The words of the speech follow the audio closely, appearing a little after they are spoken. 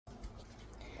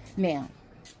Now,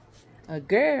 a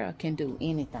girl can do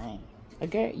anything.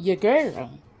 Your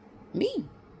girl, me,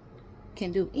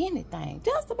 can do anything.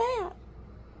 Just about.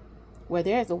 Where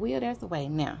there's a will, there's a way.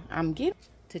 Now, I'm getting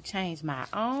to change my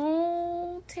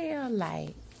own tail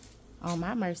light on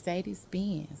my Mercedes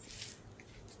Benz.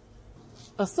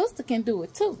 A sister can do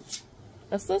it too.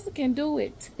 A sister can do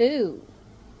it too.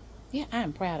 Yeah,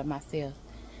 I'm proud of myself.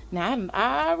 Now,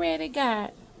 I already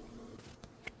got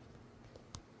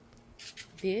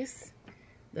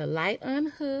the light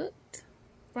unhooked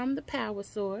from the power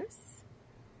source.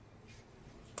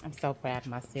 I'm so proud of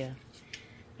myself.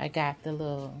 I got the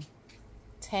little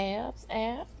tabs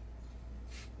app.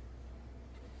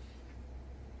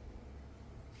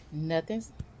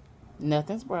 Nothing's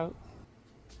broke.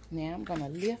 Now I'm gonna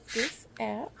lift this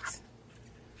out.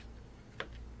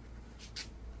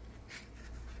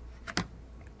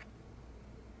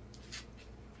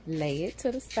 Lay it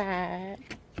to the side.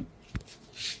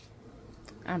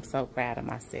 I'm so proud of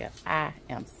myself. I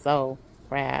am so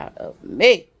proud of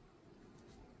me.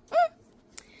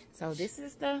 So this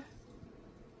is the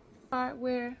part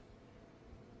where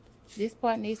this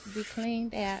part needs to be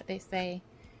cleaned out. They say,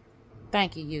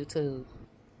 thank you, YouTube.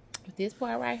 This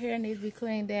part right here needs to be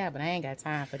cleaned out, but I ain't got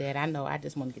time for that. I know I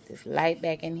just want to get this light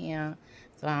back in here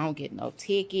so I don't get no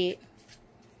ticket.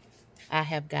 I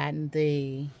have gotten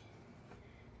the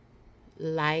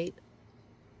light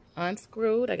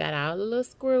unscrewed. I got all the little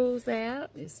screws out.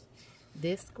 It's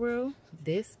this screw,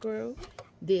 this screw,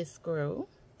 this screw.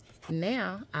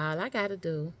 Now, all I got to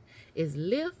do is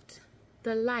lift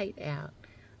the light out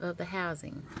of the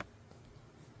housing.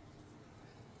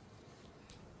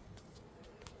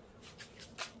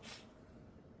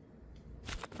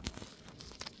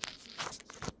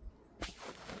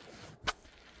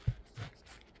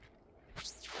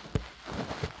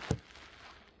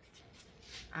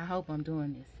 I hope I'm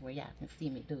doing this where y'all can see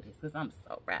me do this, because I'm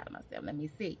so proud of myself. Let me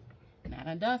see. Now,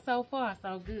 I done so far,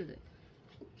 so good.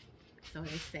 So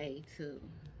they say to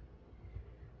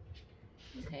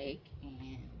take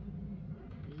and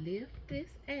lift this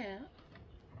out.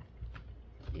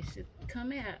 It should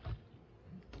come out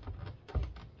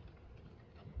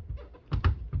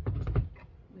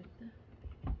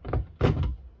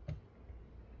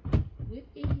with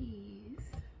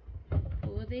ease.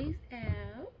 Pull these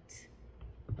out.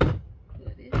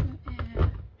 Pull this one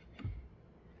out.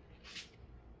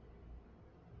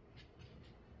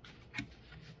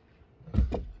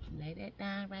 Lay that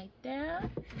down right there.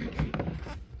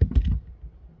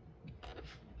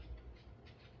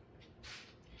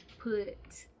 Put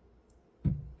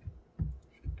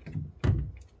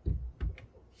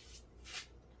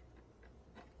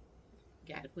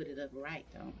gotta put it up right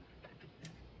though.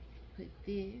 Put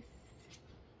this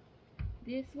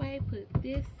way, put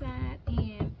this side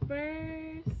in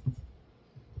first,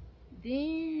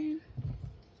 then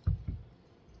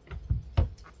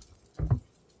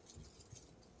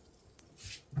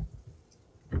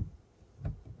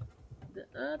the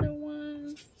other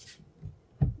ones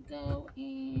go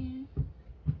in.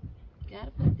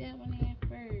 Gotta put that one in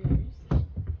first.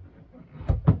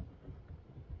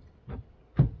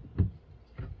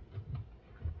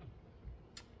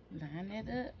 Line that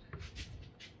up.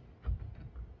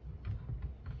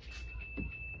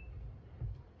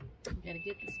 Gotta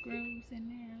get the screws in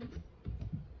there.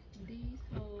 These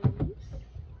holes.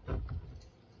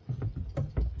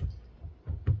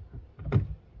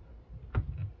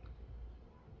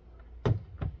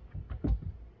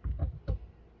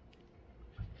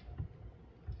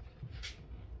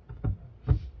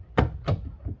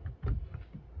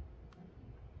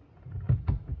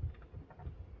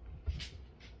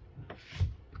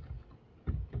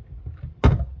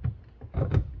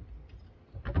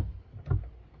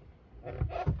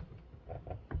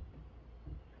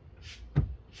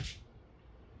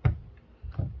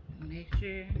 Make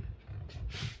sure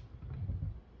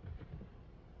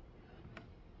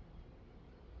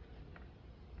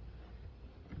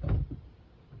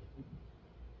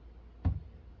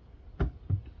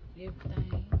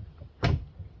everything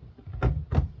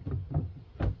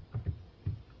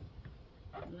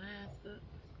lines up.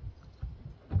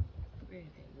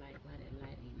 Where's that light? Why that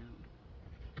light ain't on?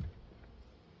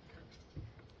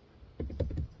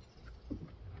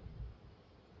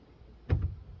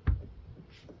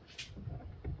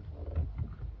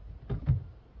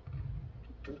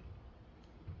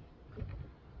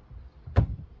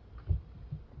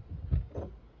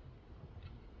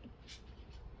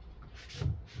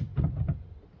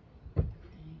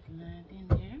 Lined in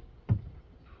there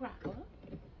proper.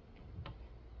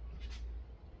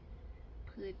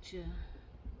 Put your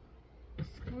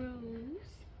screws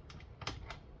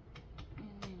in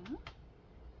there.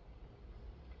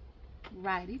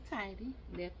 righty tighty,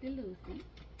 lefty loosey.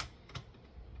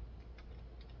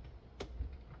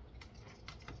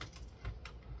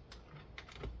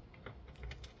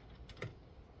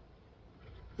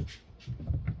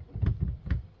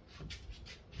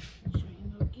 Sure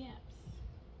ain't no gaps.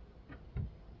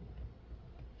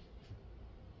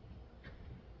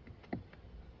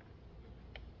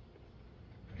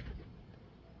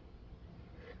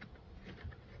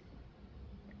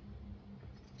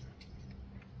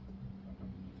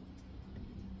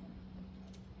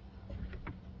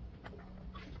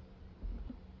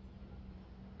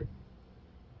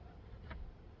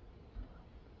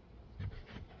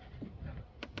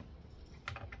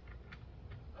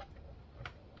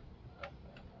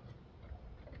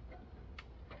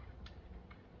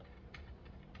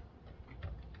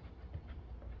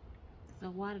 So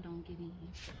water don't get in.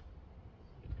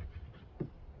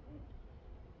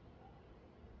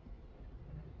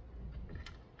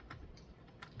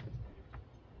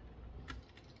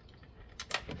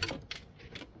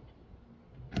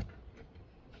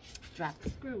 Drop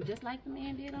the screw just like the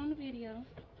man did on the video.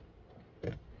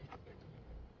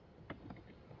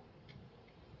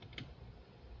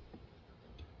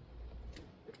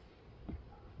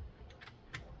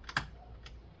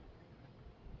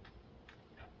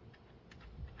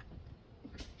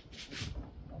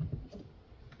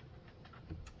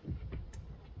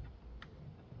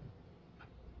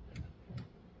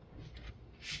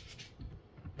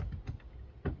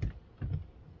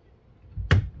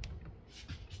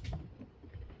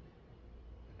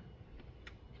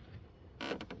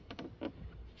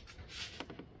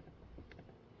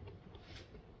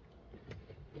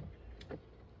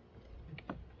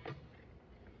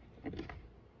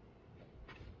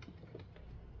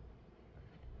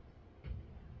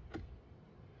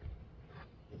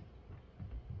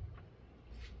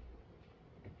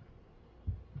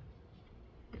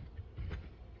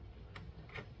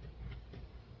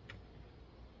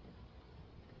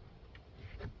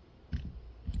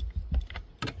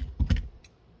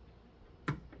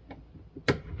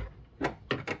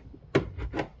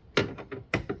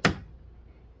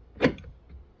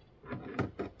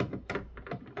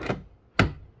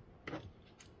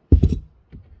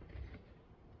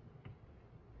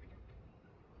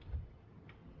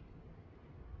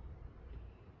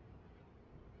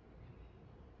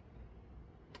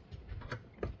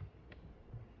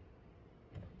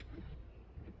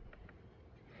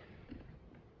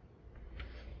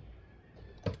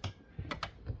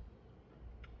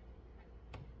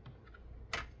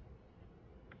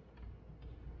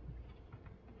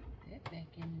 Back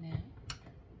in there.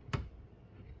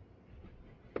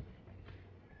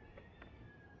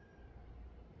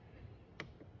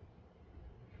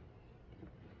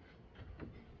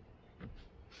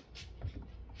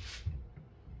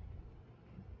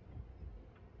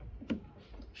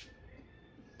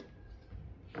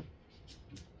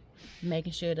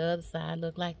 Making sure the other side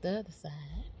look like the other side.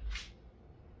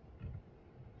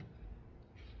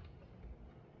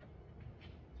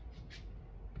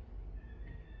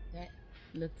 That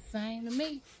look the same to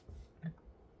me.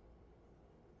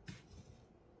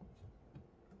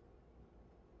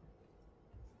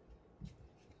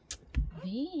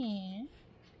 Then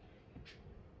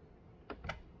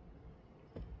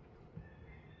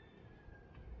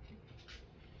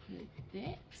put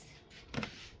that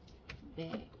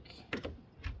back.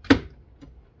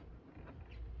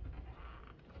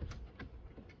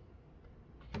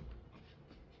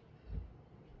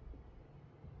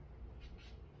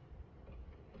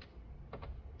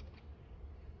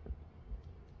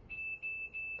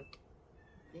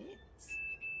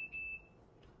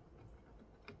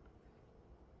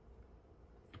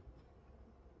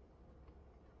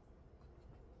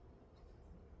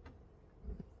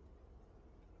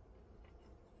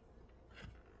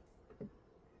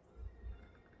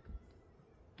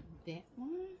 That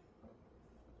one.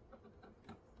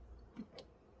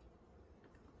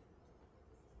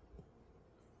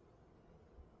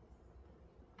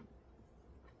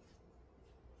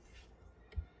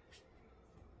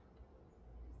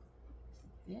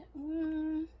 That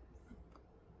one.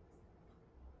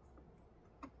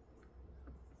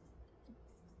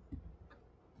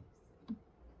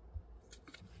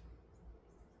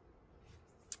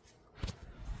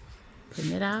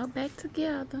 Putting it all back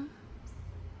together.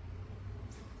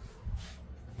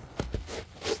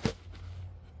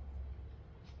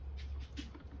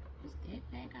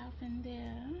 That back off in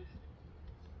there.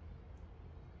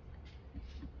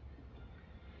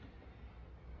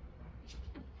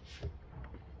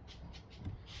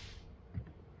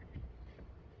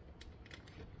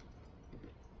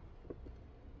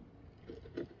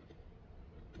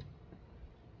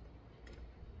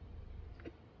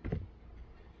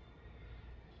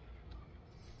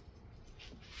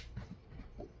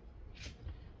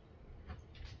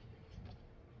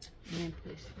 And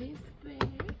push this back.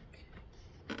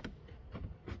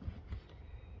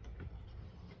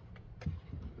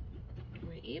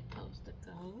 Where it's supposed to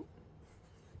go.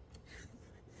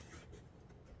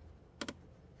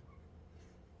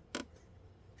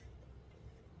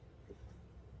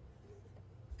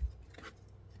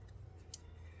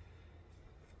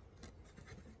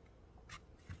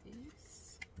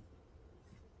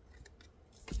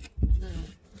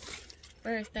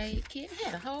 First aid kit. I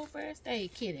had a whole first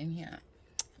aid kit in here.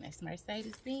 That's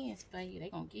Mercedes Benz for you. They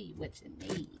gonna give you what you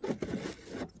need.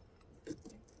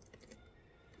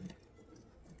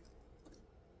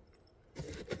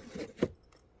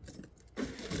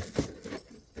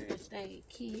 First aid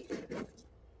kit.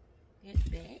 That's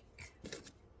back.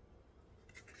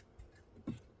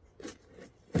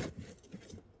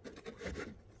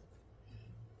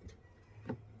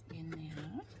 And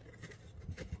now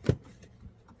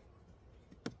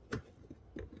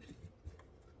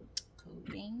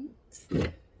coatings.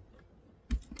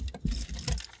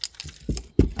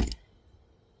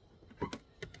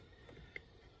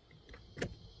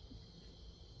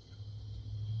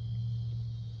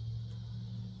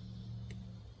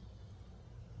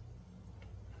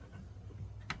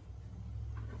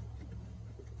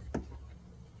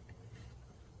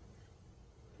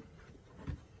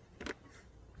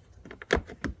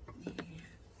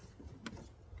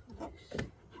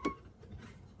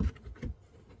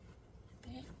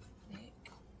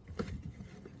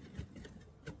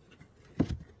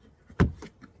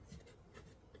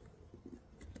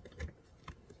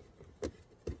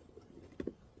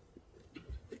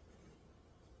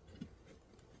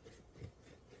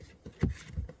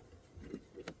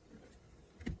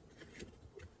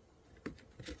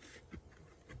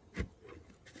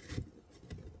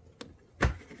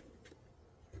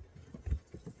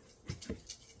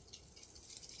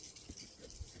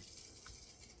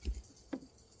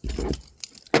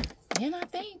 And I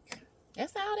think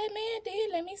that's all that man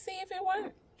did. Let me see if it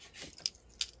worked.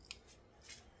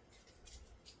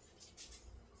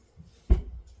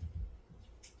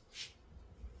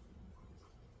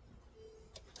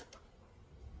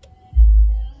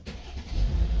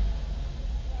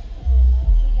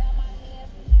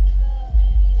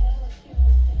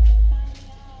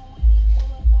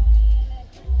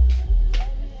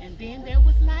 And then there